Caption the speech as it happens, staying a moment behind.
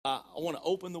I want to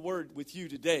open the Word with you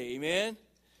today, amen?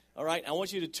 All right, I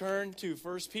want you to turn to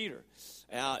 1 Peter.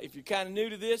 If you're kind of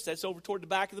new to this, that's over toward the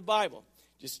back of the Bible.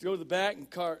 Just go to the back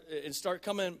and start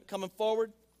coming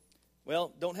forward.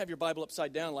 Well, don't have your Bible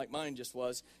upside down like mine just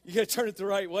was. You got to turn it the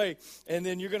right way, and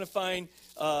then you're going to find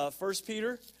 1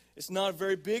 Peter. It's not a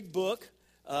very big book,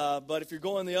 but if you're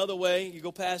going the other way, you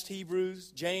go past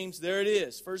Hebrews, James, there it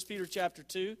is, 1 Peter chapter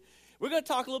 2. We're going to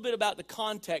talk a little bit about the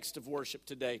context of worship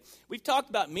today. We've talked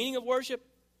about meaning of worship.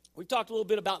 We've talked a little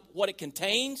bit about what it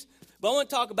contains. But I want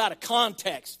to talk about a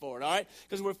context for it, all right?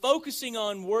 Because we're focusing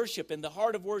on worship and the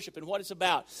heart of worship and what it's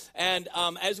about. And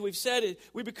as we've said,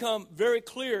 we become very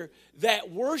clear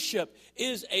that worship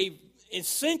is an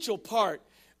essential part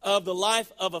of the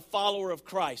life of a follower of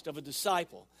Christ, of a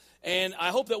disciple. And I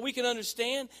hope that we can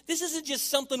understand this isn't just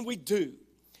something we do.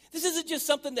 This isn't just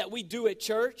something that we do at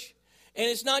church. And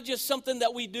it's not just something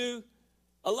that we do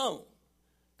alone.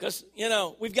 Because,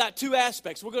 we've got two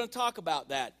aspects. We're going to talk about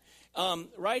that.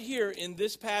 Right here in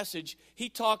this passage, he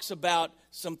talks about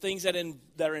some things that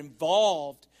are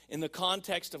involved in the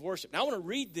context of worship. Now, I want to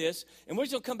read this, and we're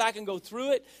just going to come back and go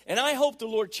through it. And I hope the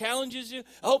Lord challenges you.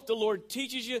 I hope the Lord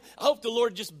teaches you. I hope the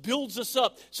Lord just builds us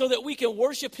up so that we can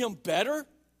worship Him better.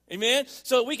 Amen?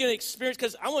 So that we can experience,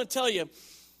 because I want to tell you,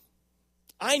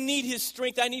 I need His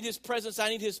strength, I need His presence, I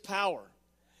need His power.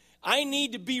 I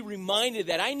need to be reminded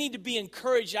that. I need to be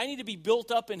encouraged. I need to be built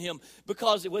up in Him,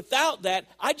 because without that,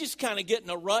 I just kind of get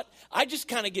in a rut. I just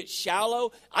kind of get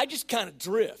shallow. I just kind of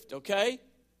drift, okay?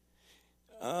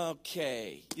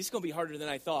 Okay. This is going to be harder than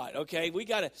I thought, okay? We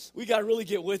gotta really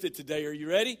get with it today. Are you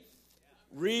ready?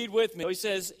 Read with me. So he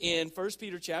says in 1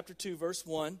 Peter chapter 2, verse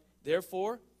 1,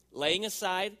 "Therefore, laying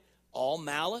aside all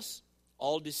malice,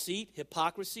 all deceit,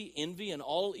 hypocrisy, envy, and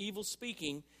all evil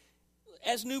speaking,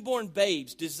 as newborn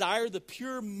babes, desire the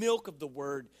pure milk of the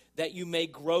word, that you may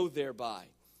grow thereby.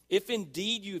 If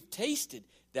indeed you have tasted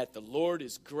that the Lord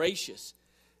is gracious,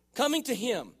 coming to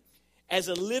Him as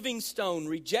a living stone,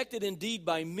 rejected indeed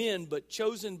by men, but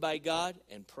chosen by God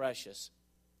and precious.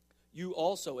 You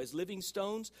also, as living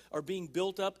stones, are being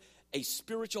built up a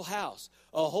spiritual house,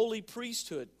 a holy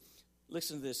priesthood."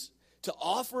 Listen to this. "To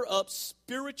offer up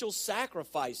spiritual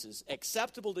sacrifices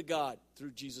acceptable to God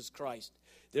through Jesus Christ.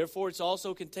 Therefore, it's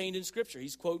also contained in Scripture."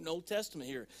 He's quoting Old Testament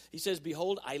here. He says,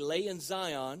 "Behold, I lay in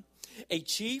Zion a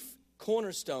chief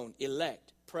cornerstone,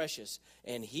 elect, precious,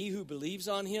 and he who believes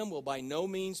on Him will by no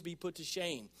means be put to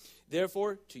shame.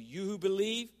 Therefore, to you who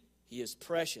believe, He is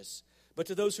precious. But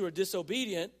to those who are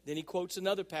disobedient," then he quotes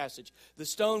another passage, "the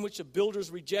stone which the builders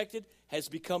rejected has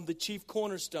become the chief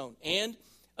cornerstone, and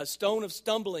a stone of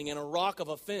stumbling and a rock of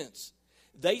offense.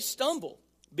 They stumble,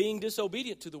 being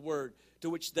disobedient to the word to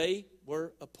which they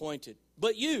were appointed.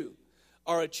 But you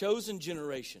are a chosen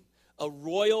generation, a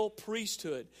royal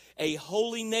priesthood, a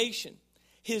holy nation,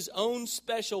 His own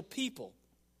special people,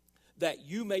 that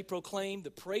you may proclaim the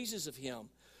praises of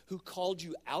Him who called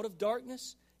you out of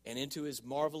darkness and into His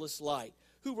marvelous light,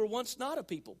 who were once not a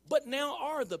people, but now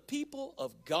are the people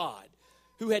of God,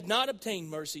 who had not obtained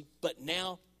mercy, but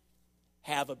now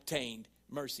have obtained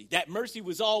mercy." That mercy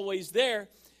was always there,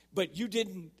 but you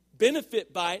didn't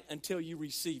benefit by it until you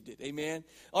received it. Amen?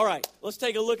 All right, let's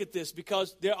take a look at this,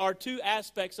 because there are two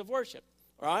aspects of worship.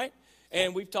 All right?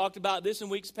 And we've talked about this in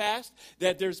weeks past,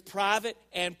 that there's private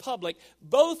and public.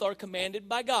 Both are commanded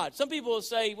by God. Some people will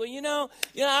say, well,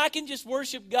 I can just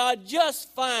worship God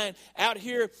just fine out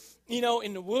here,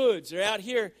 in the woods, or out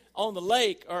here on the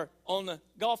lake, or on the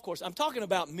golf course. I'm talking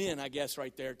about men, I guess,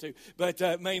 right there too.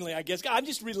 But mainly, I guess, I'm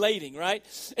just relating, right?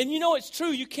 And it's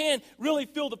true. You can really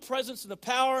feel the presence and the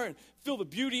power and feel the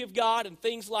beauty of God and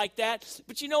things like that.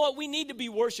 But you know what? We need to be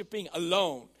worshiping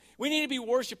alone. We need to be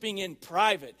worshiping in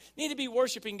private. We need to be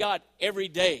worshiping God every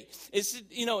day.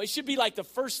 It should be like the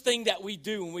first thing that we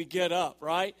do when we get up,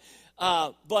 right?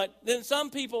 But then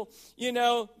some people,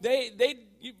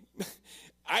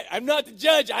 I'm not the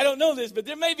judge. I don't know this, but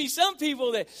there may be some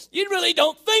people that you really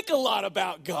don't think a lot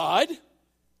about God,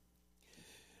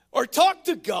 or talk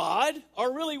to God,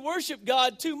 or really worship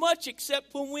God too much,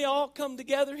 except when we all come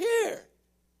together here.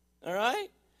 All right?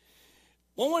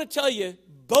 Well, I want to tell you,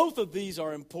 both of these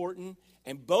are important,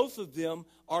 and both of them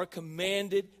are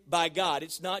commanded by God.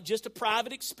 It's not just a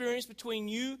private experience between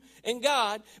you and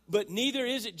God, but neither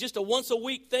is it just a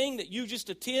once-a-week thing that you just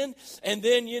attend, and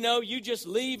then, you just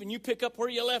leave and you pick up where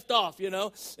you left off,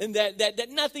 and that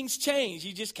nothing's changed.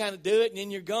 You just kind of do it, and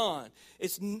then you're gone.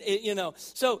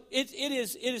 So it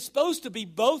is supposed to be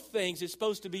both things. It's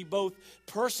supposed to be both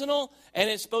personal, and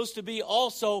it's supposed to be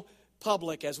also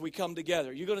public as we come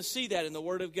together. You're going to see that in the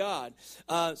Word of God.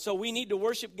 So we need to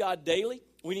worship God daily.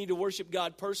 We need to worship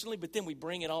God personally, but then we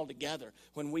bring it all together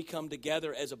when we come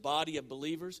together as a body of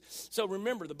believers. So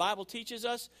remember, the Bible teaches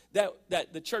us that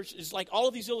the church is like all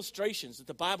of these illustrations that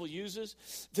the Bible uses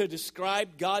to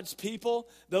describe God's people,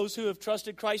 those who have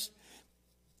trusted Christ,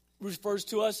 refers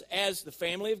to us as the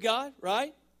family of God,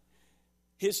 right?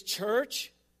 His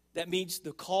church, that means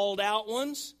the called out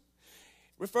ones,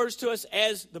 refers to us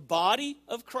as the body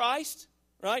of Christ,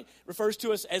 right? Refers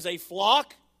to us as a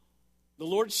flock, the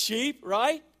Lord's sheep,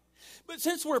 right? But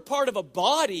since we're part of a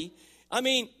body, I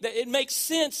mean, it makes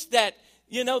sense that,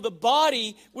 the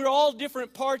body, we're all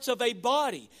different parts of a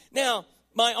body. Now,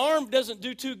 my arm doesn't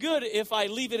do too good if I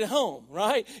leave it at home,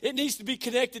 right? It needs to be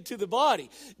connected to the body.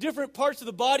 Different parts of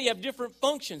the body have different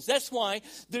functions. That's why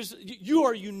you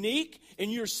are unique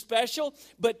and you're special,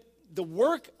 but the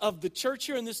work of the church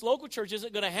here in this local church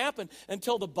isn't going to happen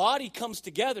until the body comes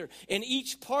together and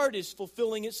each part is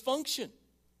fulfilling its function.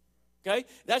 Okay?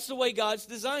 That's the way God's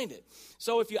designed it.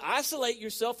 So if you isolate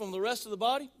yourself from the rest of the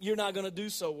body, you're not going to do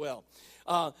so well.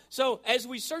 So as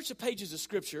we search the pages of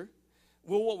Scripture,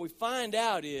 well, what we find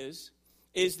out is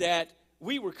that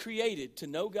we were created to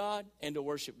know God and to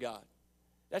worship God.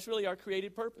 That's really our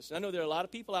created purpose. I know there are a lot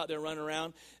of people out there running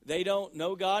around. They don't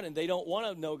know God and they don't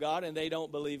want to know God and they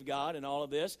don't believe God and all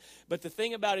of this. But the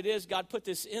thing about it is God put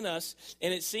this in us,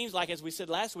 and it seems like, as we said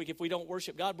last week, if we don't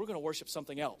worship God, we're going to worship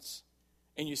something else.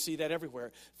 And you see that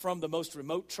everywhere. From the most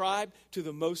remote tribe to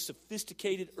the most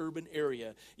sophisticated urban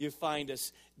area, you find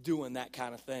us doing that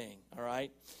kind of thing, all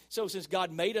right? So since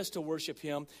God made us to worship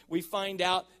Him, we find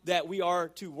out that we are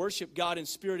to worship God in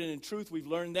spirit and in truth. We've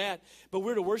learned that. But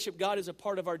we're to worship God as a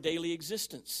part of our daily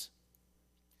existence.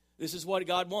 This is what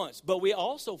God wants. But we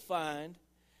also find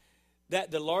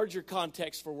that the larger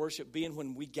context for worship being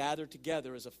when we gather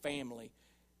together as a family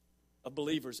of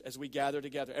believers, as we gather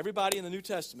together. Everybody in the New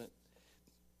Testament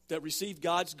that received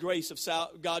God's grace,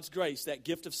 that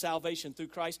gift of salvation through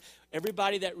Christ,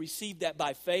 everybody that received that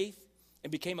by faith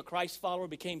and became a Christ follower,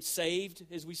 became saved,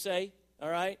 as we say, all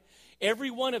right?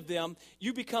 Every one of them,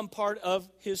 you become part of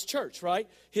His church, right?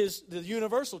 The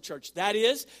universal church. That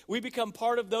is, we become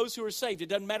part of those who are saved. It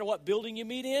doesn't matter what building you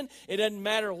meet in. It doesn't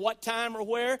matter what time or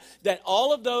where. That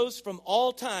all of those from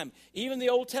all time, even the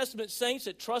Old Testament saints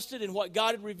that trusted in what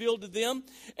God had revealed to them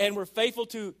and were faithful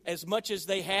to as much as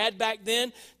they had back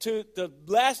then, to the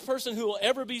last person who will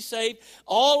ever be saved,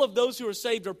 all of those who are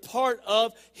saved are part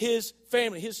of His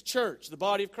family, His church, the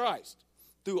body of Christ,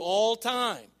 through all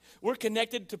time. We're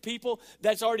connected to people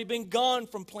that's already been gone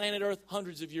from planet Earth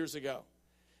hundreds of years ago.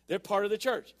 They're part of the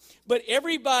church. But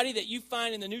everybody that you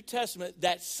find in the New Testament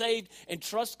that's saved and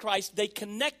trust Christ, they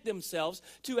connect themselves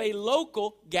to a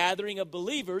local gathering of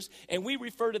believers, and we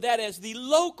refer to that as the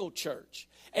local church,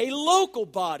 a local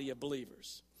body of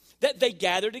believers. That they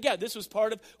gathered together. This was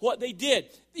part of what they did.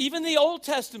 Even the Old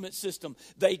Testament system,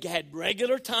 they had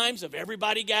regular times of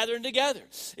everybody gathering together.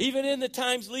 Even in the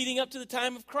times leading up to the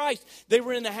time of Christ, they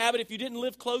were in the habit, if you didn't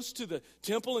live close to the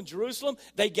temple in Jerusalem,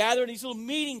 they gathered in these little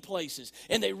meeting places.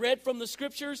 And they read from the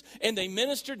Scriptures, and they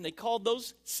ministered, and they called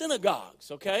those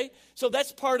synagogues, okay? So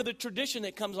that's part of the tradition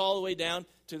that comes all the way down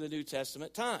to the New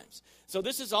Testament times. So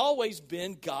this has always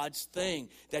been God's thing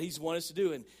that He's wanted us to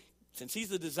do. And since He's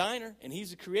the designer and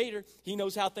He's the creator, He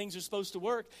knows how things are supposed to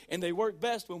work, and they work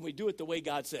best when we do it the way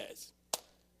God says.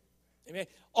 Amen.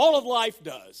 All of life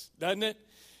does, doesn't it?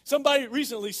 Somebody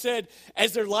recently said,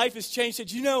 as their life has changed,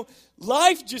 said,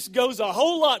 life just goes a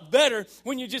whole lot better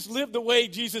when you just live the way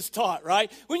Jesus taught, right?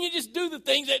 When you just do the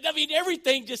things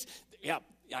everything just,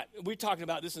 we're talking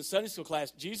about this in Sunday school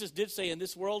class. Jesus did say in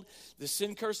this world, the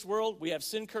sin-cursed world, we have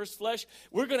sin-cursed flesh.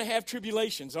 We're going to have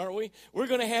tribulations, aren't we? We're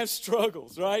going to have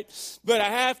struggles, right? But I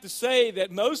have to say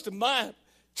that most of my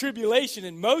tribulation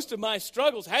and most of my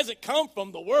struggles hasn't come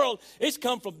from the world. It's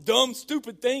come from dumb,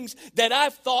 stupid things that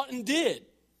I've thought and did.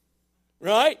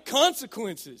 Right?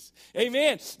 Consequences.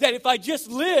 Amen. That if I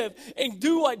just live and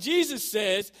do what Jesus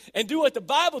says and do what the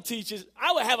Bible teaches,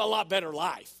 I would have a lot better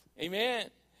life. Amen.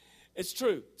 It's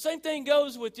true. Same thing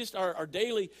goes with just our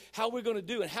daily, how we're going to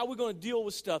do and how we're going to deal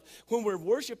with stuff. When we're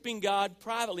worshiping God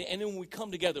privately and then when we come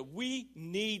together, we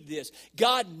need this.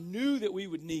 God knew that we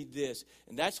would need this.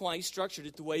 And that's why He structured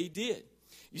it the way He did.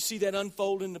 You see that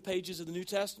unfold in the pages of the New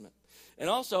Testament. And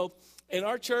also, in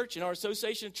our church, in our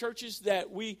association of churches that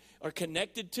we are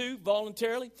connected to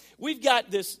voluntarily, we've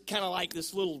got this kind of like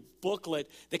this little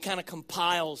booklet that kind of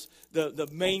compiles the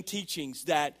main teachings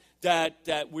that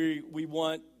we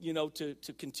want,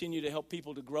 to continue to help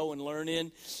people to grow and learn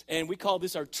in. And we call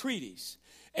this our treatise.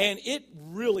 And it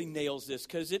really nails this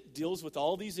because it deals with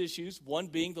all these issues, one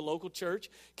being the local church,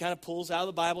 kind of pulls out of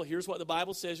the Bible. Here's what the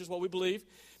Bible says. Here's what we believe.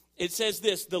 It says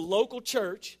this: the local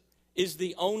church is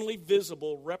the only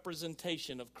visible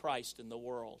representation of Christ in the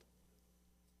world.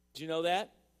 Do you know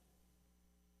that?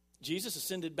 Jesus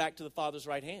ascended back to the Father's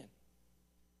right hand.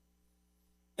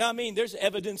 Now, I mean, there's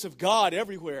evidence of God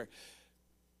everywhere.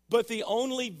 But the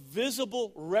only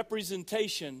visible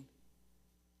representation,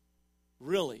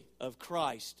 really, of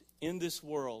Christ in this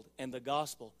world and the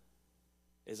gospel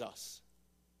is us.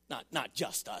 Not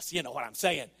just us, you know what I'm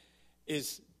saying,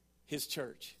 is his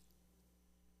church.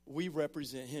 We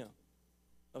represent him,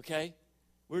 okay?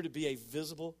 We're to be a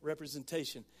visible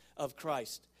representation of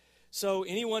Christ. So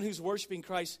anyone who's worshiping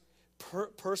Christ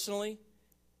personally,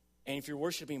 and if you're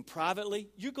worshiping privately,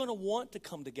 you're going to want to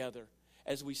come together,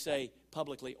 as we say,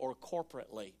 publicly or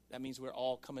corporately. That means we're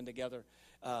all coming together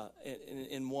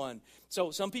in one.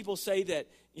 So some people say that,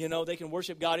 you know, they can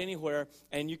worship God anywhere,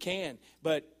 and you can.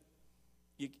 But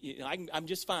you know, I'm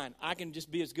just fine. I can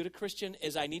just be as good a Christian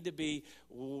as I need to be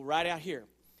right out here.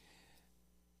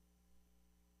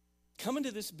 Coming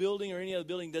to this building or any other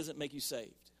building doesn't make you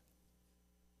saved.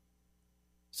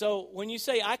 So when you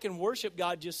say, I can worship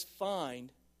God just fine,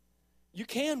 you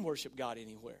can worship God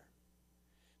anywhere.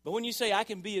 But when you say, I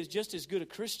can be just as good a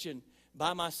Christian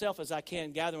by myself as I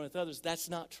can gathering with others, that's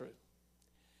not true.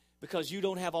 Because you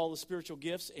don't have all the spiritual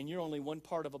gifts, and you're only one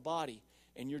part of a body,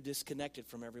 and you're disconnected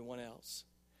from everyone else.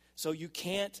 So you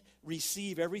can't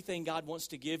receive everything God wants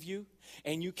to give you,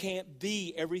 and you can't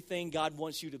be everything God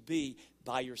wants you to be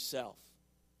by yourself.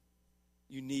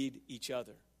 You need each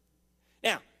other.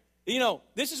 Now, you know,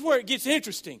 this is where it gets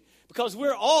interesting, because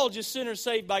we're all just sinners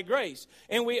saved by grace,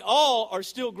 and we all are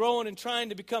still growing and trying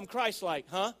to become Christ-like,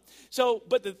 huh? So,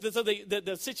 but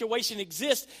the situation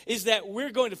exists is that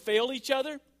we're going to fail each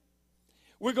other.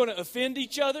 We're going to offend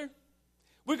each other.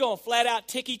 We're going to flat out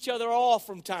tick each other off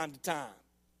from time to time,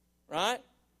 right?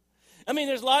 I mean,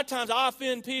 there's a lot of times I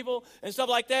offend people and stuff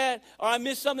like that, or I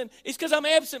miss something. It's because I'm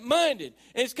absent-minded.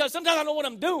 And it's because sometimes I don't know what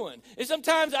I'm doing. And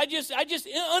sometimes I just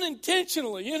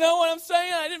unintentionally, you know what I'm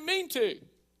saying? I didn't mean to.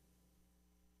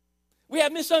 We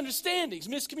have misunderstandings,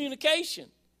 miscommunication.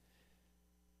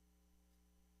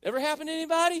 Ever happen to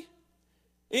anybody?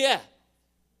 Yeah.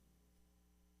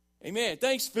 Amen.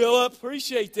 Thanks, Philip.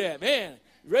 Appreciate that. Man,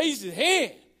 raised his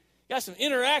hand. Got some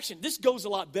interaction. This goes a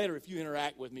lot better if you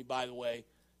interact with me, by the way.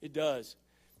 It does.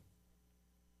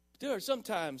 But there are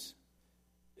sometimes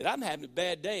that I'm having a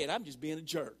bad day and I'm just being a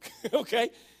jerk.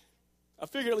 Okay? I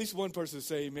figure at least one person will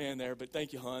say amen there, but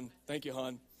thank you, hon. Thank you,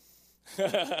 hon.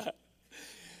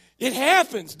 It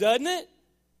happens, doesn't it?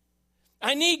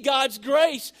 I need God's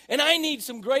grace, and I need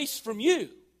some grace from you.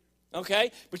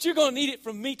 Okay? But you're going to need it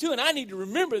from me too, and I need to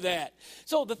remember that.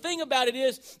 So the thing about it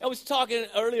is, I was talking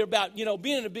earlier about, you know,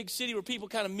 being in a big city where people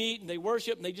kind of meet and they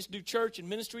worship and they just do church and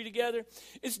ministry together.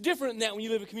 It's different than that when you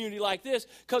live in a community like this,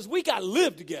 because we got to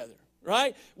live together,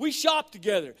 right? We shop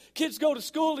together. Kids go to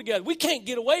school together. We can't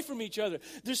get away from each other.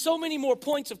 There's so many more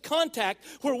points of contact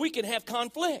where we can have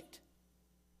conflict.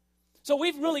 So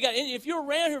we've really got, if you're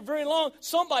around here very long,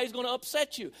 somebody's going to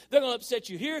upset you. They're going to upset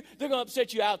you here. They're going to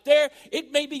upset you out there.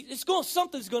 It may be,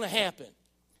 something's going to happen.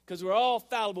 Because we're all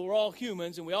fallible, we're all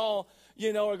humans, and we all,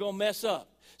 you know, are going to mess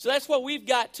up. So that's why we've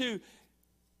got to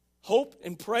hope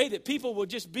and pray that people will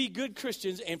just be good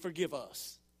Christians and forgive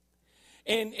us.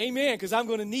 And amen, because I'm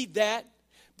going to need that.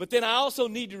 But then I also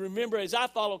need to remember, as I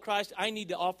follow Christ, I need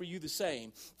to offer you the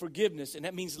same. Forgiveness, and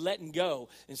that means letting go.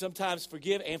 And sometimes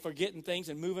forgive and forgetting things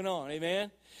and moving on.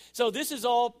 Amen? So this is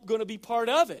all going to be part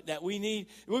of it that we're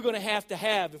going to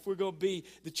have if we're going to be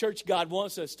the church God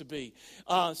wants us to be.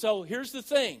 So here's the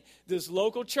thing. This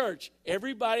local church,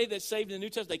 everybody that's saved in the New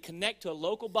Testament, they connect to a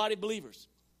local body of believers.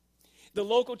 The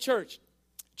local church.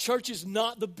 Church is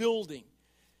not the building.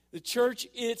 The church,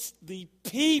 it's the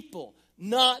people,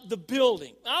 not the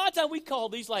building. A lot of times we call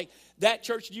these like that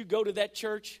church, do you go to that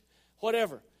church?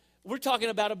 Whatever. We're talking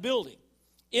about a building.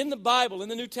 In the Bible, in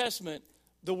the New Testament,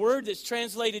 the word that's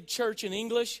translated church in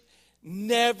English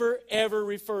never, ever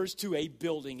refers to a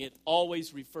building. It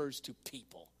always refers to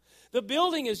people. The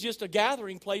building is just a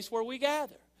gathering place where we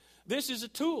gather. This is a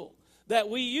tool that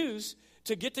we use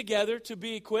to get together, to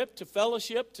be equipped, to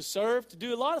fellowship, to serve, to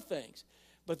do a lot of things.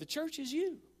 But the church is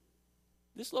you.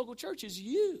 This local church is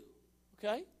you.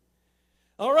 Okay?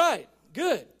 All right.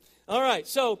 Good. All right.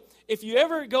 So if you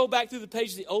ever go back through the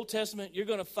pages of the Old Testament, you're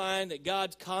going to find that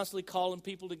God's constantly calling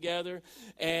people together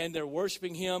and they're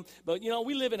worshiping Him. But, you know,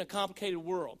 we live in a complicated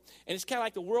world. And it's kind of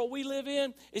like the world we live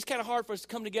in. It's kind of hard for us to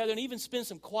come together and even spend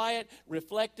some quiet,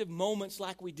 reflective moments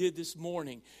like we did this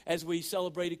morning as we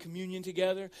celebrated communion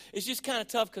together. It's just kind of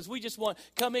tough because we just want to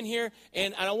come in here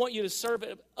and I want you to serve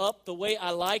it up the way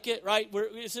I like it, right?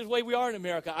 This is the way we are in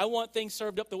America. I want things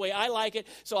served up the way I like it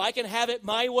so I can have it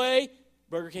my way.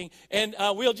 Burger King. And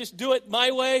we'll just do it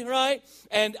my way, right?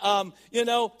 And,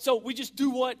 so we just do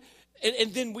what,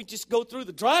 and then we just go through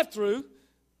the drive-thru.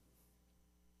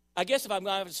 I guess if I'm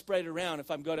going to have to spread it around, if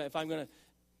I'm going to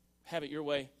have it your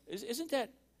way, was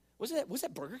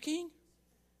that Burger King?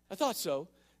 I thought so.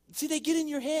 See, they get in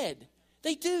your head.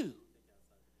 They do.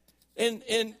 And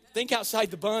think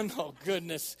outside the bun. Oh,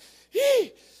 goodness.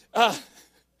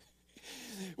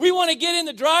 We want to get in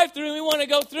the drive-thru, and we want to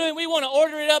go through, and we want to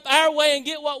order it up our way and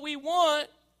get what we want,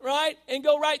 right? And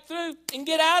go right through and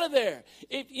get out of there.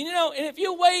 And if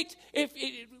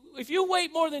you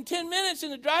wait more than 10 minutes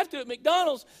in the drive-thru at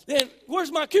McDonald's, then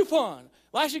where's my coupon?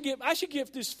 Well, I should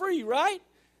get this free, right?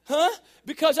 Huh?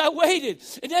 Because I waited.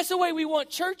 And that's the way we want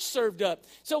church served up.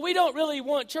 So we don't really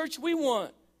want church. We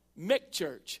want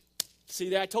McChurch. See,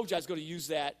 that I told you I was going to use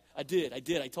that. I did.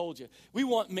 I told you. We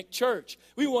want McChurch.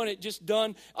 We want it just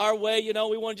done our way.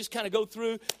 We want to just kind of go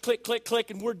through, click, click, click,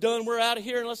 and we're done. We're out of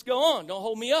here, and let's go on. Don't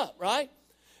hold me up, right?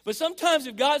 But sometimes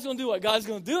if God's going to do what God's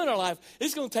going to do in our life,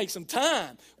 it's going to take some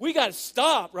time. We got to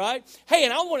stop, right? Hey,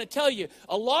 and I want to tell you,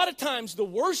 a lot of times the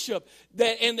worship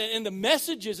and the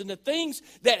messages and the things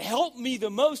that help me the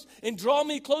most and draw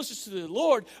me closest to the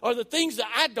Lord are the things that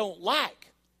I don't like.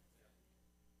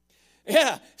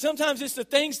 Yeah, sometimes it's the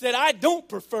things that I don't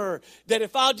prefer that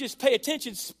if I'll just pay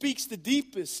attention speaks the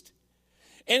deepest.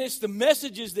 And it's the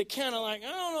messages that kind of like, I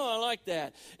don't know, I like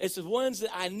that. It's the ones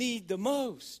that I need the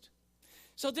most.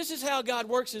 So this is how God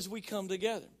works as we come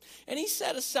together. And he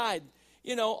set aside,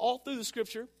 all through the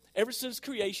scripture, ever since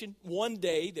creation, one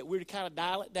day that we're to kind of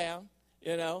dial it down,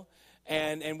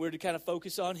 and we're to kind of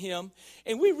focus on him.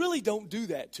 And we really don't do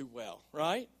that too well,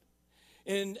 right?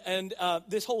 And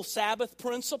this whole Sabbath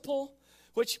principle,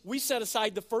 which we set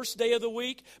aside the first day of the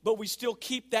week, but we still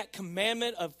keep that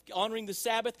commandment of honoring the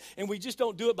Sabbath, and we just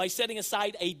don't do it by setting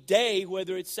aside a day,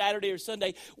 whether it's Saturday or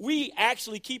Sunday. We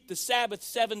actually keep the Sabbath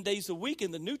 7 days a week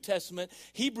in the New Testament.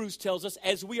 Hebrews tells us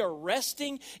as we are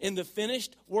resting in the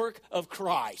finished work of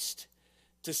Christ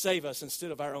to save us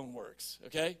instead of our own works,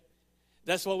 okay?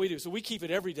 That's what we do. So we keep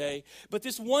it every day. But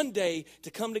this one day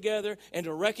to come together and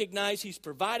to recognize he's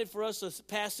provided for us the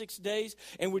past 6 days,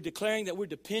 and we're declaring that we're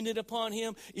dependent upon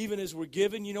him even as we're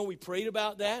given. We prayed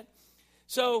about that.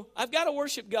 So I've got to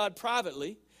worship God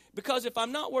privately, because if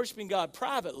I'm not worshiping God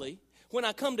privately, when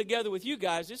I come together with you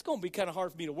guys, it's going to be kind of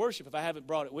hard for me to worship if I haven't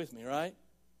brought it with me, right?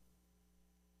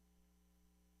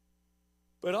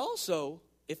 But also,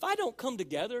 if I don't come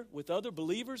together with other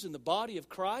believers in the body of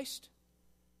Christ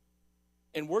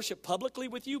and worship publicly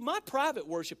with you, my private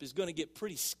worship is going to get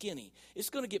pretty skinny. It's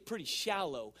going to get pretty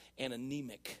shallow and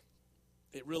anemic.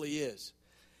 It really is.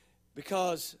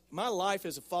 Because my life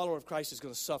as a follower of Christ is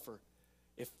going to suffer.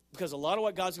 Because a lot of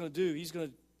what God's going to do, he's going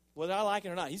to, whether I like it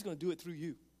or not, he's going to do it through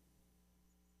you.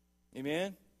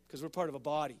 Amen? Because we're part of a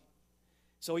body.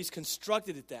 So he's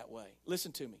constructed it that way.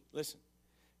 Listen to me. Listen.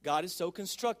 God has so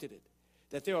constructed it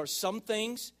that there are some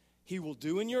things he will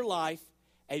do in your life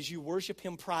as you worship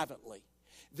him privately.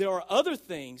 There are other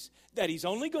things that he's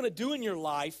only going to do in your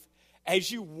life as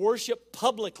you worship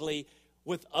publicly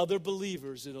with other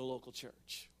believers in a local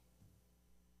church.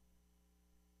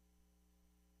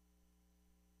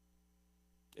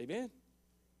 Amen?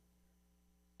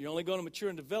 You're only going to mature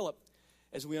and develop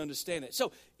as we understand it.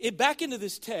 So, back into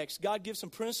this text, God gives some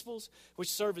principles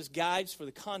which serve as guides for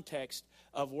the context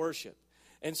of worship.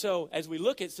 And so, as we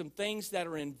look at some things that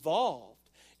are involved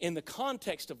in the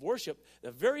context of worship, the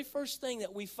very first thing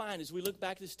that we find as we look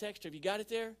back at this text, have you got it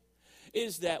there?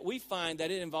 Is that we find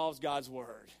that it involves God's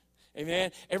word.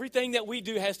 Amen. Everything that we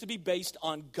do has to be based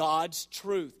on God's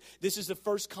truth. This is the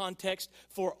first context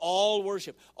for all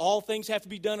worship. All things have to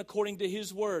be done according to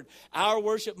his word. Our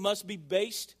worship must be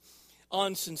based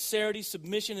on sincerity,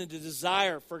 submission, and the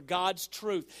desire for God's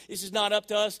truth. This is not up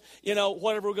to us,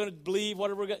 whatever we're going to believe,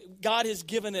 God has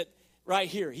given it right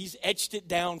here. He's etched it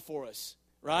down for us.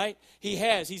 Right? He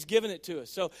has. He's given it to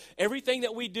us. So everything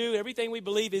that we do, everything we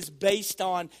believe is based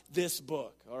on this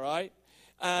book. All right?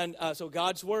 And so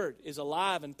God's word is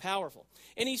alive and powerful.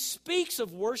 And he speaks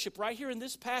of worship right here in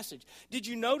this passage. Did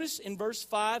you notice in verse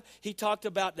 5, he talked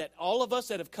about that all of us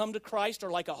that have come to Christ are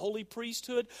like a holy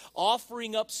priesthood,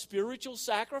 offering up spiritual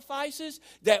sacrifices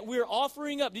that we're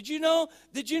offering up. Did you know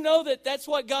that that's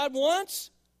what God wants?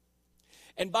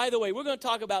 And by the way, we're going to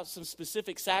talk about some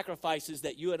specific sacrifices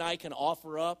that you and I can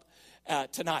offer up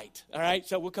tonight, all right?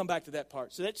 So we'll come back to that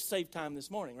part. So let's save time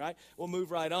this morning, right? We'll move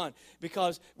right on.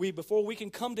 Because before we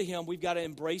can come to him, we've got to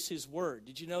embrace his word.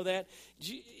 Did you know that?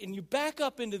 And you back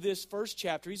up into this first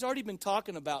chapter. He's already been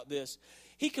talking about this.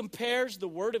 He compares the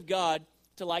word of God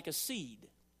to like a seed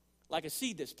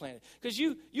that's planted. Because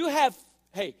you have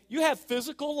Hey, you have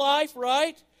physical life,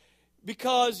 right?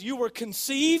 Because you were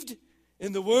conceived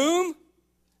in the womb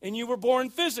and you were born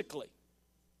physically,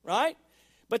 right?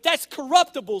 But that's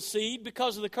corruptible seed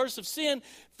because of the curse of sin.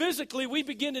 Physically, we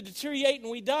begin to deteriorate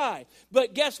and we die.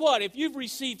 But guess what? If you've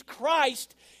received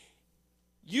Christ,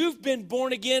 you've been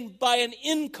born again by an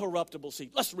incorruptible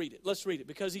seed. Let's read it.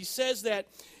 Because he says that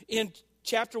in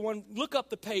chapter 1. Look up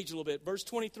the page a little bit. Verse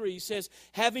 23, he says,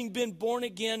 having been born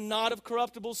again, not of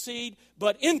corruptible seed,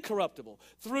 but incorruptible,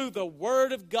 through the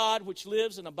word of God which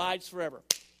lives and abides forever.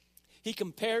 He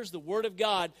compares the word of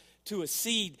God to a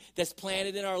seed that's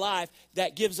planted in our life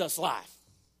that gives us life.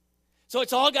 So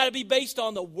it's all got to be based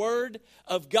on the word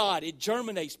of God. It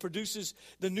germinates, produces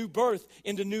the new birth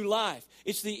into new life.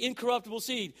 It's the incorruptible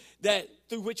seed that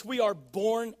through which we are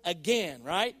born again,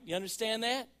 right? You understand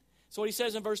that? That's what he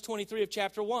says in verse 23 of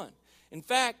chapter 1. In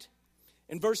fact,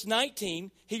 in verse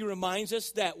 19, he reminds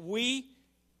us that we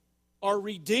are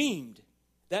redeemed.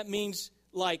 That means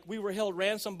like we were held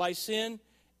ransom by sin,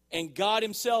 and God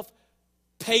himself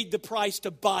paid the price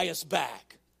to buy us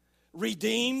back.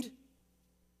 Redeemed.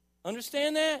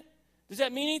 Understand that? Does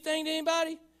that mean anything to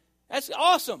anybody? That's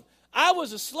awesome. I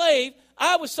was a slave.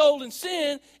 I was sold in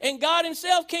sin, and God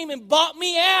himself came and bought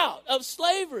me out of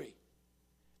slavery.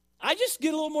 I just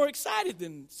get a little more excited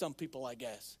than some people, I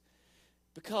guess,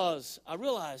 because I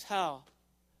realize how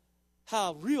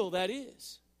real that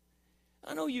is.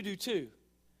 I know you do too.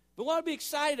 But we ought to be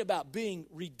excited about being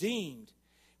redeemed.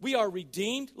 We are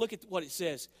redeemed. Look at what it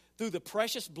says. Through the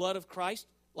precious blood of Christ,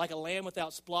 like a lamb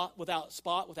without spot,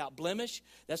 without blemish.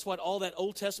 That's what all that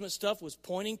Old Testament stuff was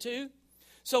pointing to.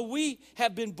 So we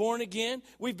have been born again.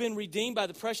 We've been redeemed by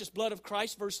the precious blood of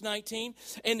Christ, verse 19.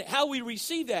 And how we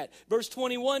receive that, verse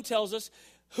 21 tells us,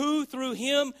 who through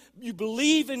him you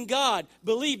believe in God.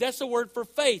 Believe, that's the word for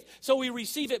faith. So we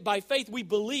receive it by faith. We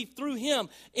believe through him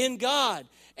in God.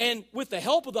 And with the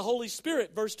help of the Holy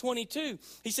Spirit, verse 22,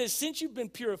 he says, since you've been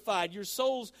purified,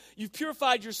 you've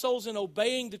purified your souls in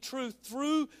obeying the truth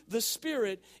through the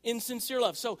Spirit in sincere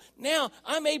love. So now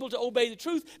I'm able to obey the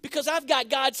truth because I've got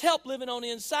God's help living on the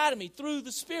inside of me through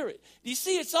the Spirit. You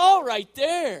see, it's all right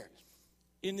there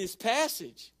in this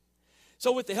passage.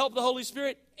 So with the help of the Holy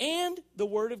Spirit and the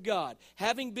Word of God,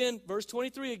 having been, verse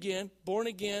 23 again, born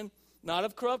again, not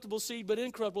of corruptible seed, but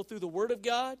incorruptible through the Word of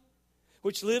God,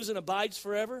 which lives and abides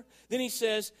forever. Then he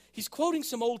says, he's quoting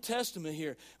some Old Testament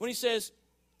here. When he says,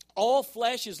 all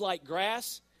flesh is like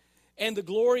grass, and the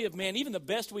glory of man, even the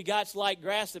best we got is like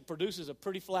grass that produces a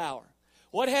pretty flower.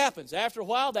 What happens? After a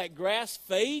while, that grass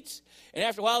fades, and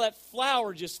after a while, that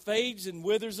flower just fades and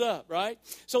withers up, right?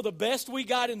 So the best we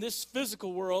got in this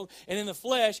physical world and in the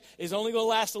flesh is only going to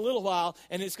last a little while,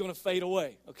 and it's going to fade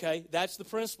away, okay? That's the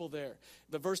principle there.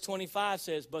 But verse 25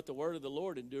 says, but the word of the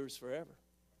Lord endures forever.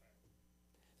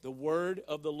 The word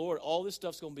of the Lord. All this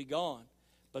stuff's going to be gone,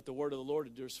 but the word of the Lord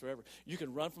endures forever. You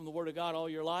can run from the word of God all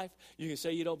your life. You can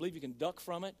say you don't believe. You can duck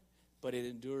from it, but it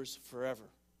endures forever.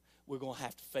 We're going to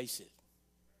have to face it.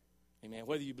 Amen.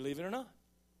 Whether you believe it or not.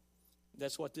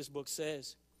 That's what this book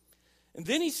says. And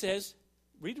then he says,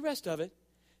 read the rest of it.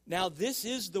 Now this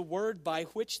is the word by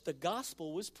which the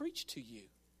gospel was preached to you.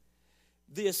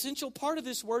 The essential part of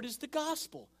this word is the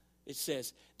gospel. It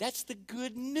says, that's the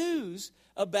good news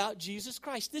about Jesus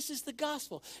Christ. This is the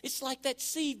gospel. It's like that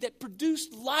seed that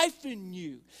produced life in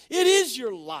you. It is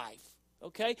your life,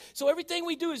 okay? So everything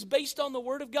we do is based on the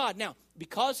Word of God. Now,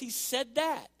 because he said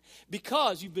that,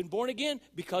 because you've been born again,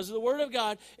 because of the Word of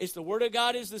God, it's the Word of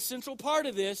God is the central part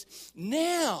of this.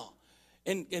 Now,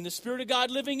 and the Spirit of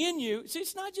God living in you, see,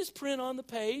 it's not just print on the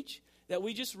page that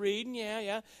we just read, and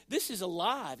yeah. This is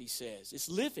alive, he says. It's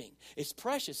living. It's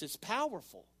precious. It's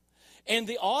powerful. And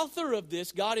the author of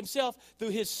this, God himself, through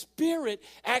his Spirit,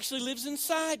 actually lives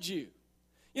inside you.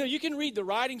 You know, you can read the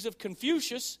writings of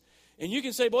Confucius, and you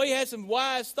can say, boy, he had some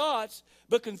wise thoughts,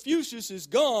 but Confucius is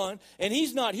gone, and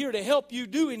he's not here to help you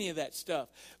do any of that stuff.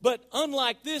 But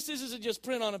unlike this isn't just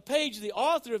print on a page. The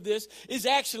author of this is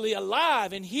actually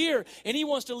alive and here, and he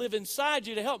wants to live inside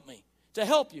you to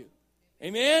help you.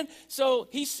 Amen? So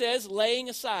he says, laying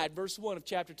aside, verse 1 of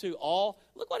chapter 2,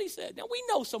 look what he said. Now, we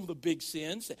know some of the big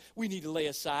sins that we need to lay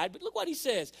aside, but look what he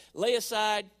says. Lay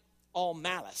aside all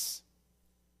malice.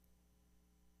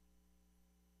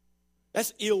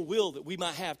 That's ill will that we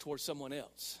might have towards someone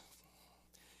else.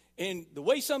 And the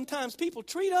way sometimes people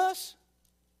treat us,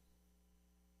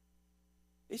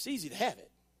 it's easy to have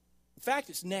it. In fact,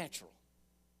 it's natural.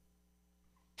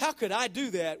 How could I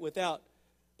do that without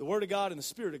the Word of God and the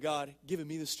Spirit of God giving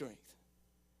me the strength?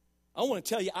 I want to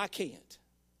tell you I can't.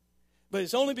 But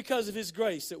it's only because of his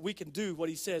grace that we can do what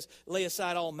he says. Lay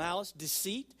aside all malice,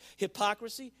 deceit,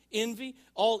 hypocrisy, envy,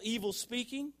 all evil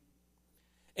speaking.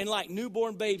 And like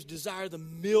newborn babes, desire the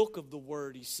milk of the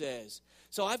word, he says.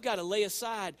 So I've got to lay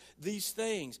aside these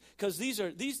things, because these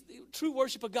true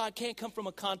worship of God can't come from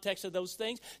a context of those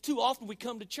things. Too often we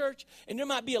come to church and there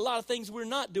might be a lot of things we're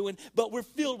not doing, but we're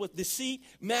filled with deceit,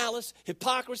 malice,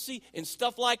 hypocrisy, and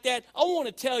stuff like that. I want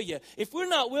to tell you, if we're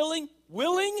not willing,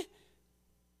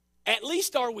 at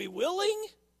least are we willing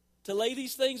to lay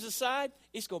these things aside?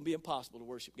 It's going to be impossible to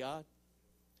worship God,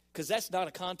 because that's not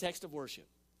a context of worship.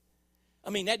 I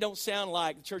mean, that don't sound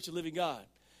like the Church of the Living God.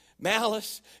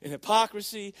 Malice and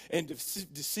hypocrisy and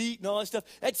deceit and all that stuff,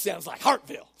 that sounds like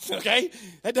Hartville, okay?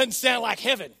 That doesn't sound like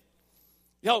heaven.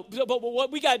 But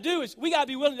what we got to do is we got to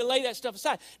be willing to lay that stuff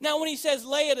aside. Now, when he says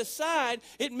lay it aside,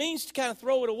 it means to kind of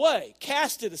throw it away,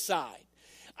 cast it aside.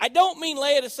 I don't mean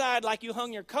lay it aside like you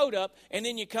hung your coat up and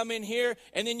then you come in here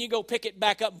and then you go pick it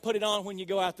back up and put it on when you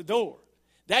go out the door.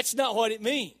 That's not what it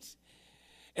means.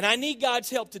 And I need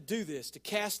God's help to do this, to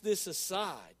cast this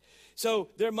aside. So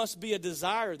there must be a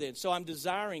desire then. So I'm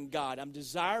desiring God. I'm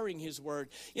desiring his word.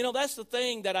 You know, that's the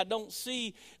thing that I don't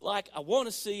see like I want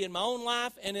to see in my own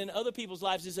life and in other people's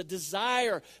lives, is a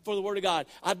desire for the word of God.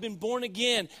 I've been born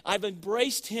again. I've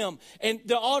embraced him. And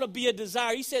there ought to be a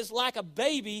desire. He says like a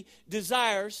baby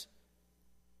desires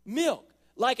milk,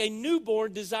 like a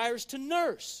newborn desires to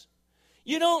nurse.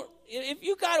 You don't, if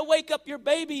you got to wake up your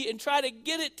baby and try to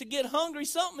get it to get hungry,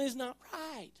 something is not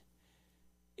right.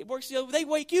 It works the other way. They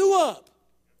wake you up.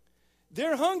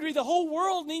 They're hungry. The whole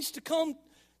world needs to come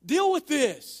deal with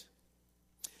this.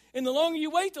 And the longer you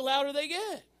wait, the louder they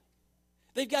get.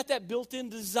 They've got that built-in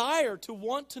desire to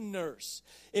want to nurse.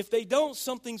 If they don't,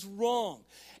 something's wrong.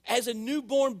 As a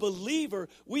newborn believer,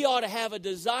 we ought to have a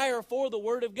desire for the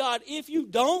Word of God. If you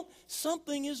don't,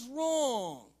 something is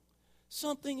wrong.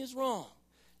 Something is wrong.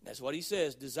 That's what he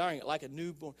says, desiring it like a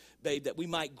newborn babe, that we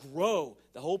might grow.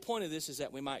 The whole point of this is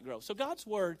that we might grow. So God's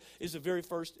word is the very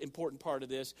first important part of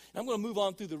this. And I'm going to move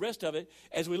on through the rest of it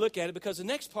as we look at it, because the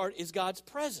next part is God's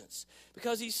presence.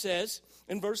 Because he says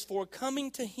in verse 4,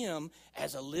 coming to him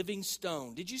as a living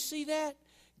stone. Did you see that?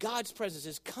 God's presence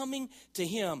is coming to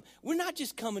him. We're not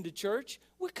just coming to church.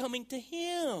 We're coming to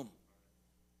him.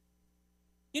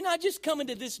 You're not just coming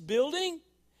to this building.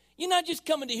 You're not just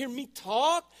coming to hear me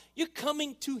talk. You're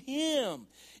coming to him.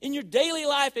 In your daily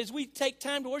life, as we take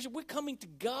time to worship, we're coming to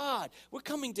God. We're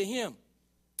coming to him.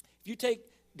 If you take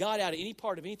God out of any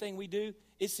part of anything we do,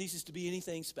 it ceases to be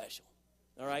anything special.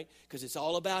 All right? Because it's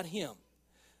all about him.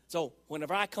 So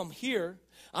whenever I come here,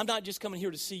 I'm not just coming here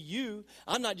to see you.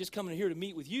 I'm not just coming here to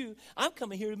meet with you. I'm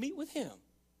coming here to meet with him.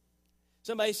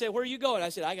 Somebody said, where are you going? I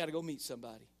said, I got to go meet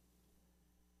somebody.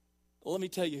 Well, let me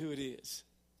tell you who it is.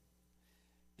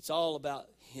 It's all about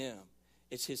him.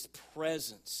 It's his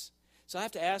presence. So I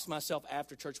have to ask myself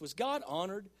after church, was God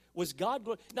honored? Was God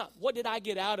glorified? Now, what did I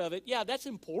get out of it? Yeah, that's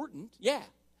important. Yeah.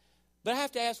 But I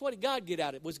have to ask, what did God get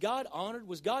out of it? Was God honored?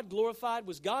 Was God glorified?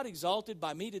 Was God exalted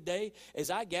by me today as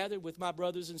I gathered with my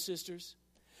brothers and sisters?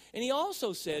 And he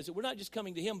also says that we're not just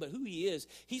coming to him, but who he is.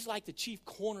 He's like the chief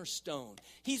cornerstone.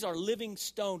 He's our living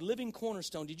stone, living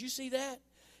cornerstone. Did you see that?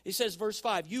 It says, verse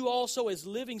 5, you also as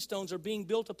living stones are being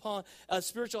built upon a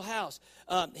spiritual house.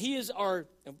 He is our,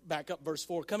 back up verse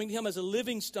 4, coming to him as a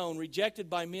living stone, rejected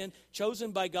by men,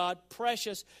 chosen by God,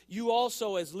 precious. You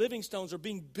also as living stones are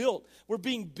being built. We're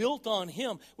being built on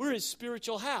him. We're his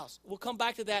spiritual house. We'll come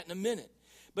back to that in a minute.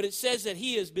 But it says that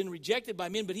he has been rejected by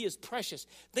men, but he is precious.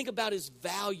 Think about his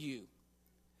value.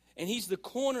 And he's the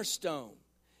cornerstone,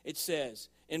 it says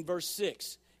in verse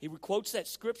 6. He quotes that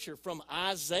scripture from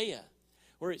Isaiah,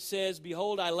 where it says,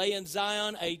 behold, I lay in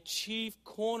Zion a chief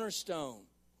cornerstone,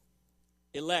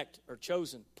 elect or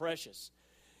chosen, precious.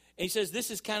 And he says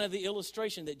this is kind of the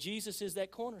illustration that Jesus is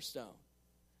that cornerstone.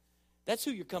 That's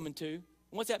who you're coming to. And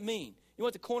what's that mean? You know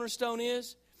what the cornerstone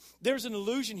is? There's an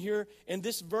allusion here in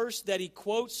this verse that he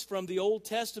quotes from the Old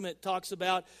Testament, talks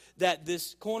about that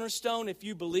this cornerstone, if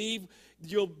you believe,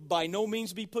 you'll by no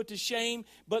means be put to shame,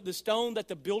 but the stone that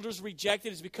the builders rejected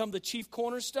has become the chief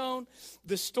cornerstone.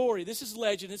 The story, this is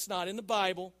legend, it's not in the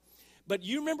Bible, but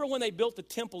you remember when they built the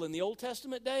temple in the Old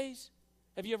Testament days?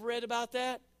 Have you ever read about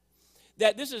that?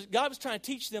 That this is, God was trying to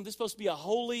teach them this is supposed to be a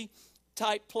holy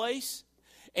type place.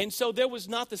 And so there was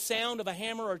not the sound of a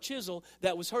hammer or chisel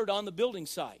that was heard on the building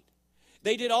site.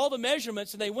 They did all the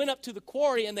measurements and they went up to the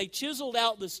quarry and they chiseled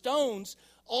out the stones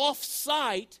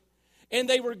off-site, and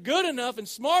they were good enough and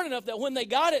smart enough that when they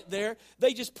got it there,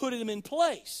 they just put them in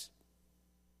place.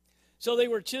 So they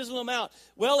were chiseling them out.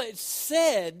 Well, it's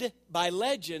said by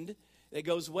legend, that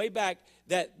goes way back,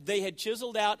 that they had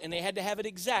chiseled out, and they had to have it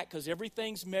exact because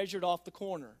everything's measured off the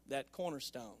corner, that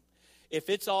cornerstone. If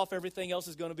it's off, everything else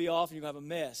is going to be off, and you're going to have a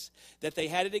mess. That they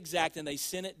had it exact, and they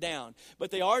sent it down.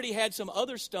 But they already had some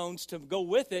other stones to go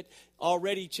with it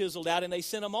already chiseled out, and they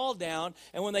sent them all down.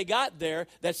 And when they got there,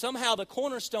 that somehow the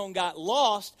cornerstone got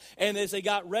lost, and as they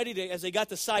got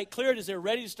the site cleared, as they were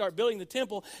ready to start building the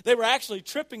temple, they were actually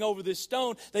tripping over this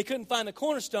stone. They couldn't find the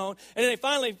cornerstone, and then they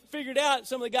finally figured out,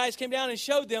 some of the guys came down and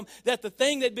showed them that the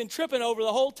thing they'd been tripping over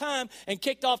the whole time and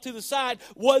kicked off to the side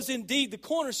was indeed the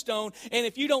cornerstone. And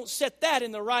if you don't set that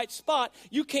in the right spot,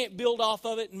 you can't build off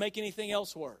of it and make anything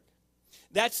else work.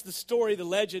 That's the story, the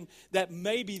legend that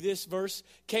maybe this verse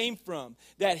came from,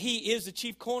 that he is the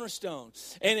chief cornerstone.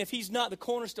 And if he's not the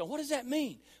cornerstone, what does that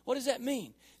mean? What does that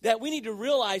mean? That we need to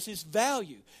realize his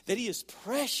value, that he is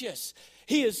precious.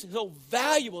 He is so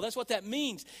valuable. That's what that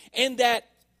means. And that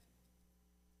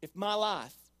if my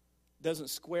life doesn't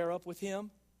square up with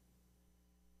him,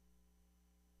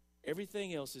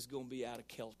 everything else is going to be out of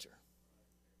kilter.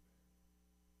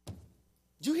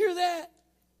 Did you hear that?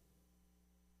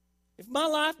 If my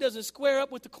life doesn't square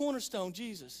up with the cornerstone,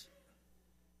 Jesus,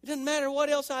 it doesn't matter what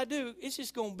else I do, it's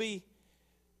just going to be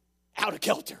out of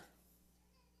kilter.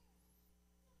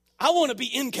 I want to be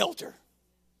in kilter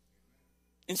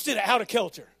instead of out of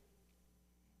kilter.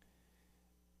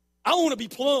 I want to be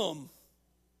plumb.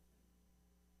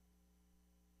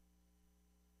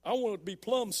 I want to be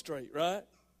plumb straight, right?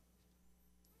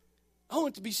 I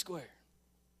want to be square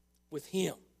with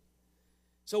him.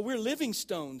 So we're living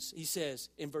stones, he says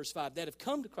in verse 5, that have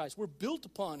come to Christ. We're built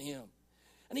upon him.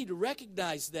 I need to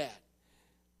recognize that.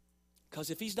 Because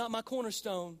if he's not my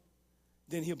cornerstone,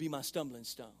 then he'll be my stumbling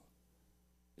stone.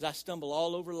 As I stumble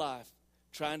all over life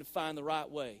trying to find the right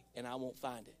way, and I won't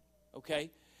find it.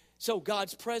 Okay? So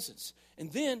God's presence.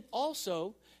 And then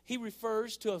also, he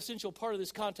refers to an essential part of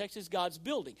this context is God's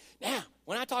building. Now,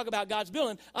 when I talk about God's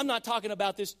building, I'm not talking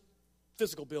about this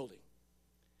physical building.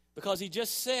 Because he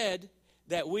just said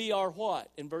that we are what?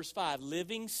 In verse 5,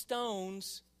 living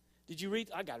stones. Did you read?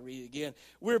 I got to read it again.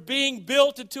 We're being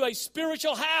built into a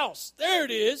spiritual house. There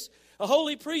it is. A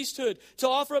holy priesthood to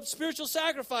offer up spiritual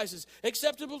sacrifices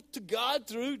acceptable to God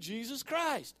through Jesus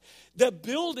Christ. The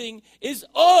building is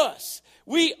us.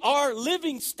 We are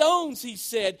living stones, he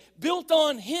said, built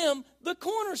on him, the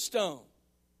cornerstone.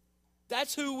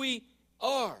 That's who we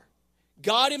are.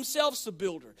 God himself's the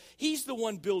builder. He's the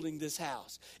one building this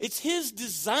house. It's his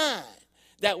design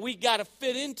that we got to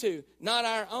fit into, not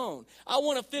our own. I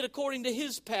want to fit according to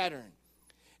his pattern.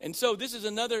 And so this is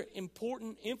another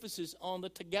important emphasis on the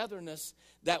togetherness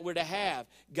that we're to have.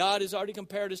 God has already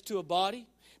compared us to a body,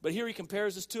 but here he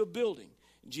compares us to a building.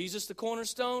 Jesus, the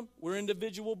cornerstone, we're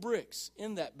individual bricks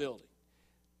in that building.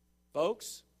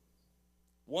 Folks,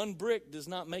 one brick does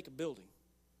not make a building.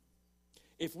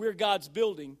 If we're God's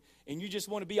building and you just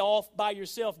want to be off by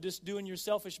yourself just doing your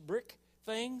selfish brick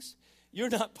things, you're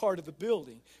not part of the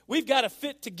building. We've got to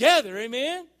fit together,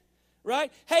 amen?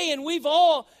 Right? Hey, and we've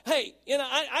all,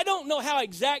 I don't know how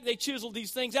exact they chiseled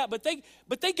these things out, but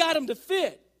they got them to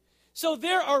fit. So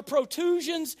there are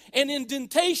protrusions and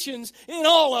indentations in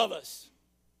all of us.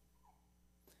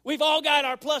 We've all got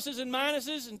our pluses and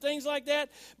minuses and things like that.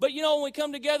 But when we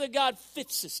come together, God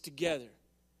fits us together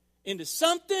into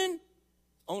something,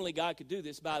 only God could do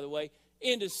this, by the way,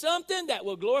 into something that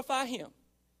will glorify him.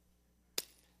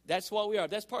 That's what we are.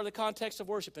 That's part of the context of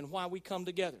worship and why we come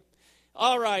together.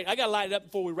 All right, I got to light it up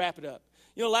before we wrap it up.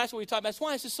 Last week we talked about, that's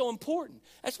why this is so important.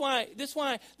 That's why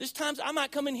there's times I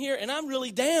might come in here and I'm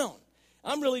really down.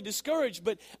 I'm really discouraged.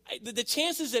 But the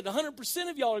chances that 100%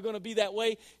 of y'all are going to be that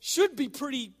way should be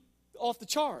pretty off the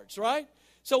charts, right?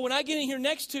 So when I get in here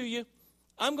next to you,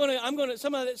 I'm gonna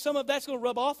some of that's gonna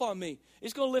rub off on me.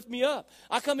 It's gonna lift me up.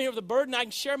 I come in here with a burden, I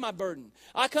can share my burden.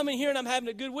 I come in here and I'm having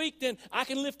a good week, then I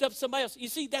can lift up somebody else. You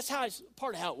see, that's how it's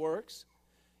part of how it works.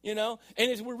 And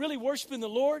as we're really worshiping the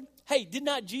Lord, hey, did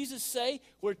not Jesus say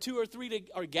where 2 or 3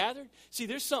 are gathered? See,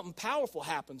 there's something powerful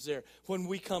happens there when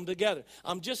we come together.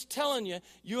 I'm just telling you,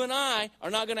 you and I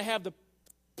are not going to have the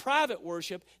private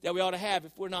worship that we ought to have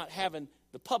if we're not having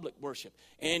the public worship.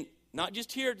 And not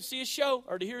just here to see a show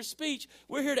or to hear a speech.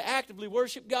 We're here to actively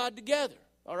worship God together,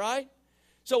 all right?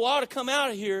 So we ought to come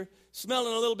out of here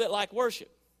smelling a little bit like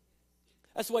worship.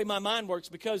 That's the way my mind works,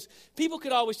 because people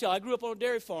could always tell. I grew up on a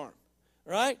dairy farm.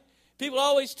 Right? People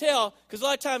always tell, because a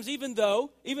lot of times even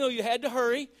though you had to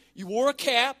hurry, you wore a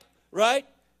cap, right?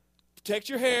 Protect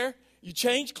your hair, you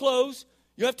change clothes,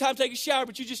 you have time to take a shower,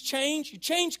 but you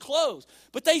change clothes.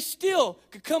 But they still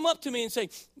could come up to me and say,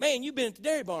 man, you've been at the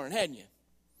dairy barn, hadn't you?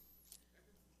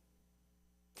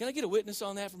 Can I get a witness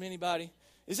on that from anybody?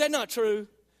 Is that not true?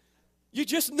 You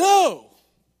just know.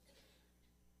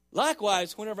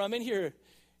 Likewise, whenever I'm in here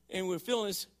and we're feeling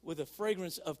this with a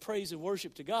fragrance of praise and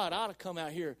worship to God, I ought to come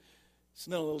out here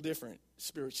smell a little different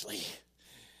spiritually.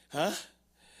 Huh?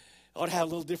 I ought to have a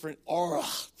little different aura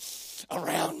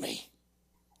around me.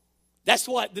 That's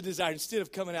what the desire, instead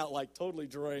of coming out like totally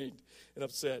drained and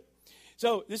upset.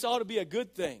 So this ought to be a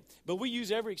good thing. But we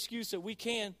use every excuse that we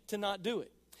can to not do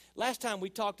it. Last time we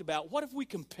talked about, what if we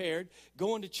compared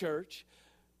going to church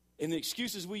and the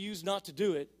excuses we use not to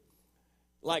do it,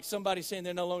 like somebody saying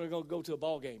they're no longer going to go to a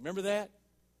ball game. Remember that?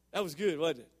 That was good,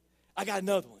 wasn't it? I got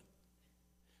another one.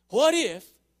 What if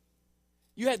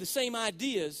you had the same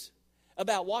ideas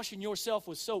about washing yourself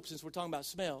with soap, since we're talking about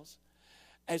smells,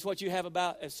 as what you have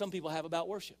about, as some people have about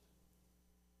worship?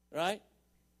 Right?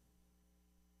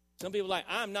 Some people are like,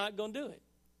 I'm not going to do it.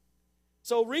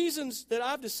 So reasons that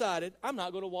I've decided I'm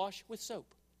not going to wash with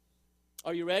soap.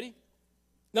 Are you ready?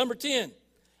 Number 10,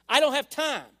 I don't have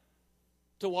time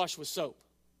to wash with soap.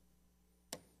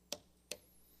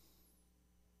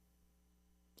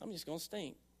 I'm just going to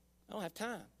stink. I don't have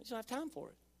time. I just don't have time for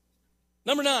it.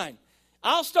 Number 9,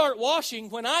 I'll start washing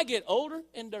when I get older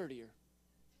and dirtier.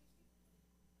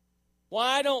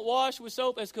 Why I don't wash with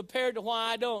soap as compared to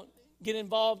why I don't get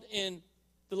involved in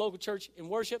the local church in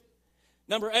worship.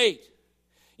 Number 8,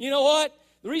 you know what?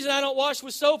 The reason I don't wash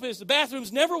with soap is the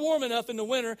bathroom's never warm enough in the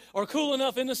winter or cool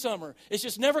enough in the summer. It's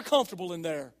just never comfortable in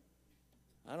there.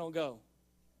 I don't go.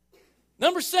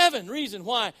 Number 7 reason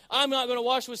why I'm not going to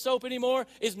wash with soap anymore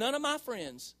is none of my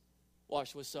friends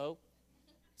wash with soap.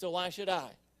 So why should I?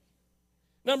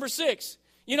 Number 6,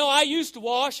 you know, I used to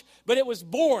wash, but it was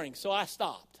boring, so I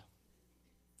stopped.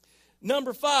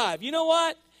 Number 5, you know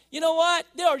what?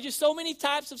 There are just so many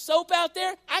types of soap out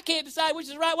there, I can't decide which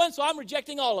is the right one, so I'm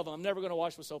rejecting all of them. I'm never going to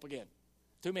wash with soap again.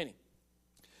 Too many.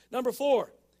 Number 4,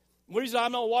 the reason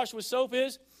I'm not wash with soap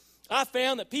is I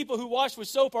found that people who wash with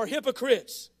soap are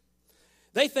hypocrites.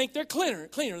 They think they're cleaner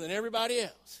than everybody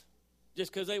else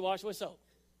just because they wash with soap.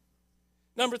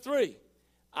 Number 3,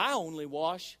 I only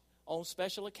wash on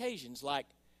special occasions like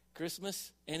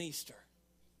Christmas and Easter.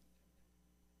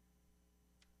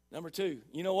 Number 2,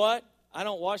 you know what? I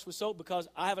don't wash with soap because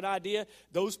I have an idea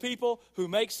those people who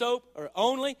make soap are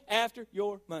only after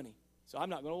your money. So I'm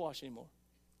not going to wash anymore.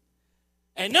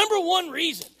 And number 1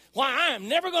 reason why I am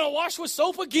never going to wash with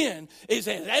soap again is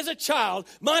that as a child,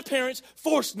 my parents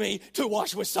forced me to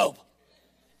wash with soap.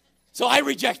 So I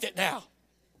reject it now.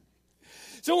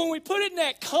 So when we put it in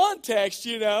that context,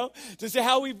 you know, to say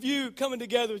how we view coming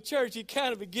together with church, it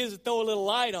kind of begins to throw a little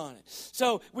light on it.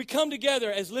 So we come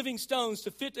together as living stones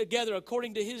to fit together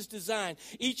according to His design.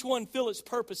 Each one fill its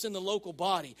purpose in the local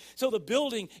body. So the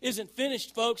building isn't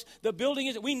finished, folks. The building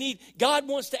isn't. God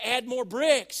wants to add more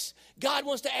bricks. God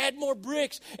wants to add more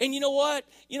bricks. And you know what?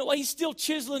 He's still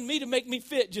chiseling me to make me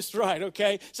fit just right,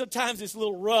 okay? Sometimes it's a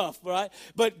little rough, right?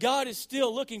 But God is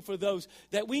still looking for those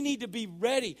that we need to be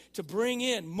ready to bring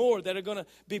in more that are going to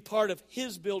be part of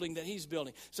His building that He's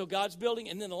building. So God's building.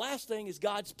 And then the last thing is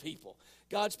God's people.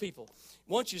 God's people.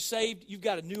 Once you're saved, you've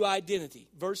got a new identity.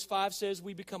 Verse 5 says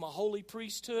we become a holy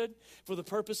priesthood for the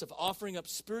purpose of offering up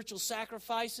spiritual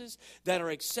sacrifices that are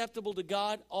acceptable to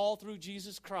God all through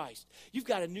Jesus Christ. You've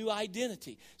got a new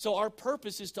identity. So our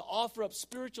purpose is to offer up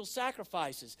spiritual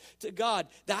sacrifices to God.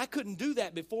 I couldn't do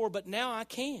that before, but now I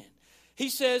can. He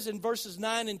says in verses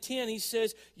 9 and 10, he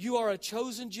says, you are a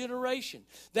chosen generation.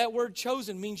 That word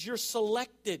chosen means you're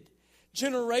selected.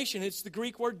 Generation, it's the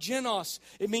Greek word genos.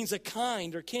 It means a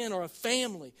kind or kin or a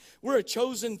family. We're a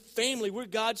chosen family. We're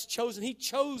God's chosen. He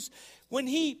chose,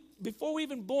 before we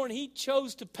even born, He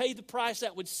chose to pay the price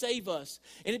that would save us.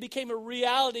 And it became a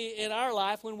reality in our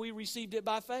life when we received it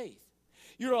by faith.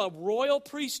 You're a royal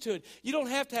priesthood. You don't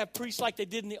have to have priests like they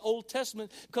did in the Old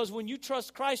Testament, because when you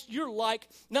trust Christ, you're like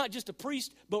not just a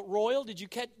priest, but royal. Did you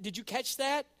catch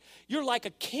that? You're like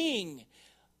a king.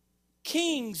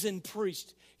 Kings and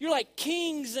priests. You're like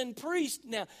kings and priests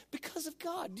now because of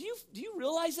God. Do you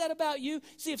realize that about you?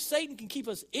 See, if Satan can keep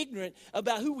us ignorant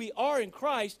about who we are in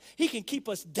Christ, he can keep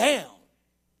us down.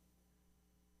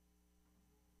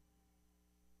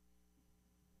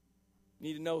 You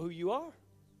need to know who you are.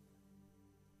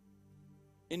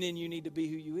 And then you need to be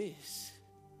who you is.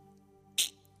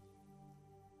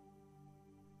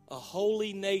 A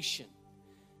holy nation.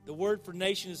 The word for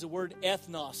nation is the word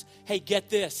ethnos. Hey, get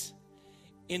this.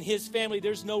 In His family,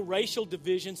 there's no racial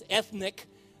divisions, ethnic.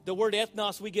 The word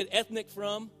ethnos, we get ethnic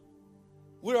from.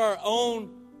 We're our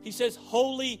own, He says,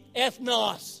 holy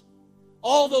ethnos.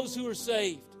 All those who are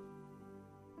saved.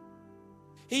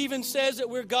 He even says that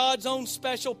we're God's own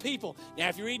special people. Now,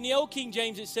 if you're reading the Old King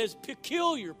James, it says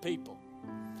peculiar people.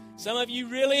 Some of you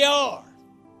really are.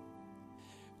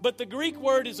 But the Greek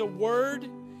word is a word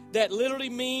that literally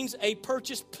means a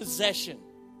purchased possession.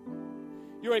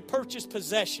 You're a purchased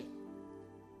possession.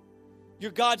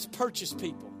 You're God's purchased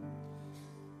people.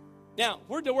 Now,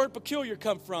 where'd the word peculiar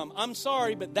come from? I'm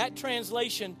sorry, but that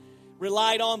translation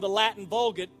relied on the Latin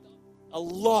Vulgate a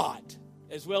lot,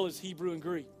 as well as Hebrew and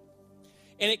Greek.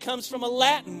 And it comes from a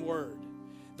Latin word.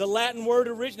 The Latin word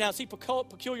original. Now, see,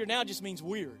 peculiar now just means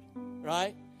weird,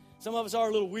 right? Some of us are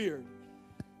a little weird.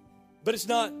 But it's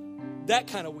not that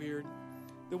kind of weird.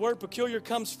 The word peculiar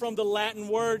comes from the Latin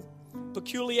word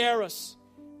peculiaris,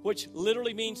 which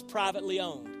literally means privately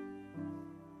owned.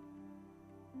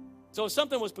 So if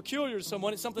something was peculiar to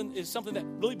someone, it's something that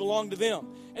really belonged to them.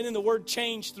 And then the word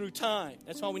changed through time.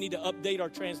 That's why we need to update our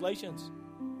translations.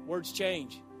 Words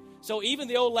change. So even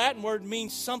the old Latin word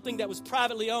means something that was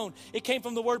privately owned. It came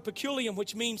from the word peculium,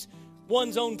 which means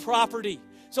one's own property.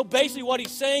 So basically what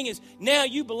he's saying is, now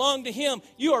you belong to him.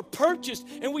 You are purchased.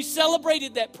 And we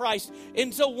celebrated that price.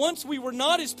 And so once we were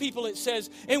not his people, it says,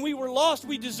 and we were lost,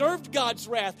 we deserved God's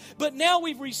wrath. But now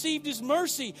we've received his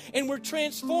mercy, and we're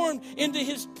transformed into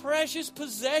his precious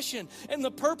possession. And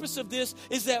the purpose of this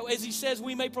is that, as he says,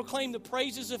 we may proclaim the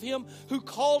praises of him who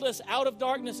called us out of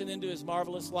darkness and into his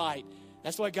marvelous light.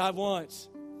 That's what God wants.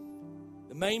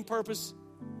 The main purpose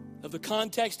of the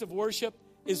context of worship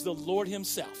is the Lord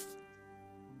himself.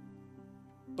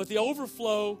 But the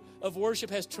overflow of worship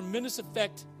has tremendous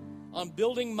effect on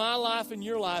building my life and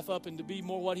your life up and to be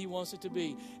more what he wants it to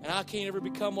be. And I can't ever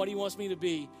become what he wants me to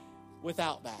be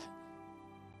without that.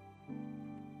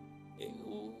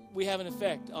 We have an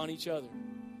effect on each other.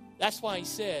 That's why he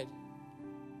said,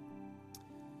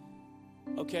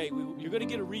 okay, you're going to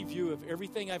get a review of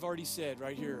everything I've already said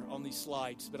right here on these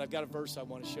slides, but I've got a verse I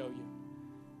want to show you.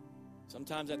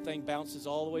 Sometimes that thing bounces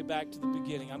all the way back to the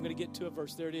beginning. I'm going to get to a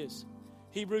verse. There it is.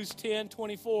 Hebrews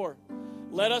 10:24.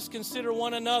 Let us consider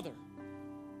one another.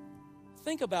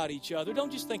 Think about each other.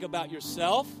 Don't just think about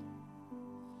yourself.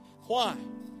 Why?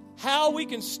 How we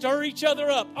can stir each other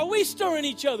up. Are we stirring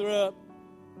each other up?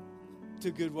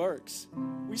 To good works.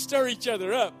 We stir each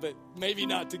other up, but maybe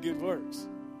not to good works.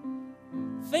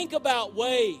 Think about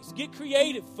ways. Get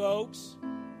creative, folks.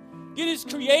 Get as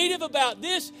creative about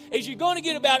this as you're going to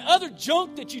get about other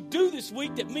junk that you do this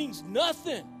week that means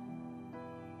nothing.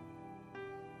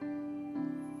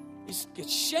 It's a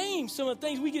shame some of the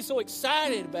things we get so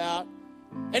excited about,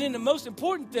 and then the most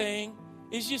important thing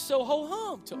is just so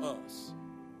ho-hum to us.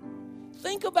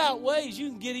 Think about ways you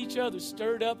can get each other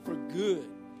stirred up for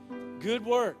good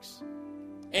works.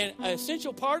 And an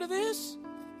essential part of this,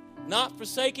 not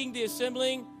forsaking the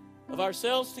assembling of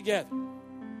ourselves together.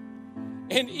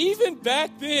 And even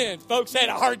back then, folks had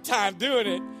a hard time doing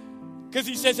it because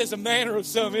he says, as a manner of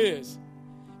some is.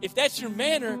 If that's your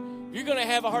manner, you're going to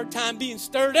have a hard time being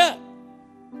stirred up.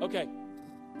 Okay.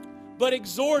 But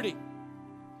exhorting.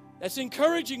 That's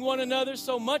encouraging one another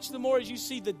so much the more as you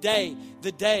see the day.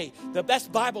 That's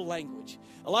Bible language.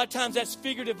 A lot of times that's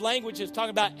figurative language. It's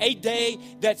talking about a day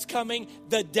that's coming.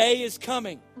 The day is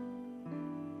coming.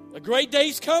 A great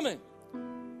day's coming.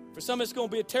 For some, it's going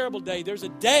to be a terrible day. There's a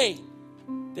day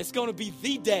that's going to be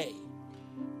the day.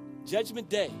 Judgment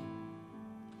Day.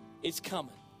 It's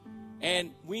coming.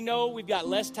 And we know we've got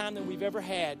less time than we've ever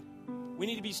had. We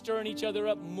need to be stirring each other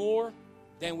up more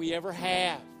than we ever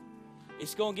have.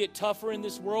 It's going to get tougher in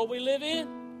this world we live in.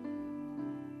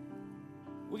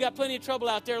 We got plenty of trouble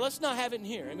out there. Let's not have it in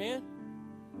here. Amen?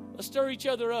 Let's stir each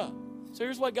other up. So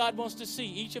here's what God wants to see.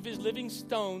 Each of his living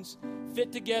stones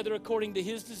fit together according to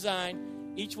his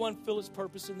design. Each one fill its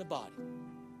purpose in the body.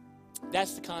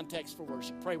 That's the context for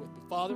worship. Pray with me. Father.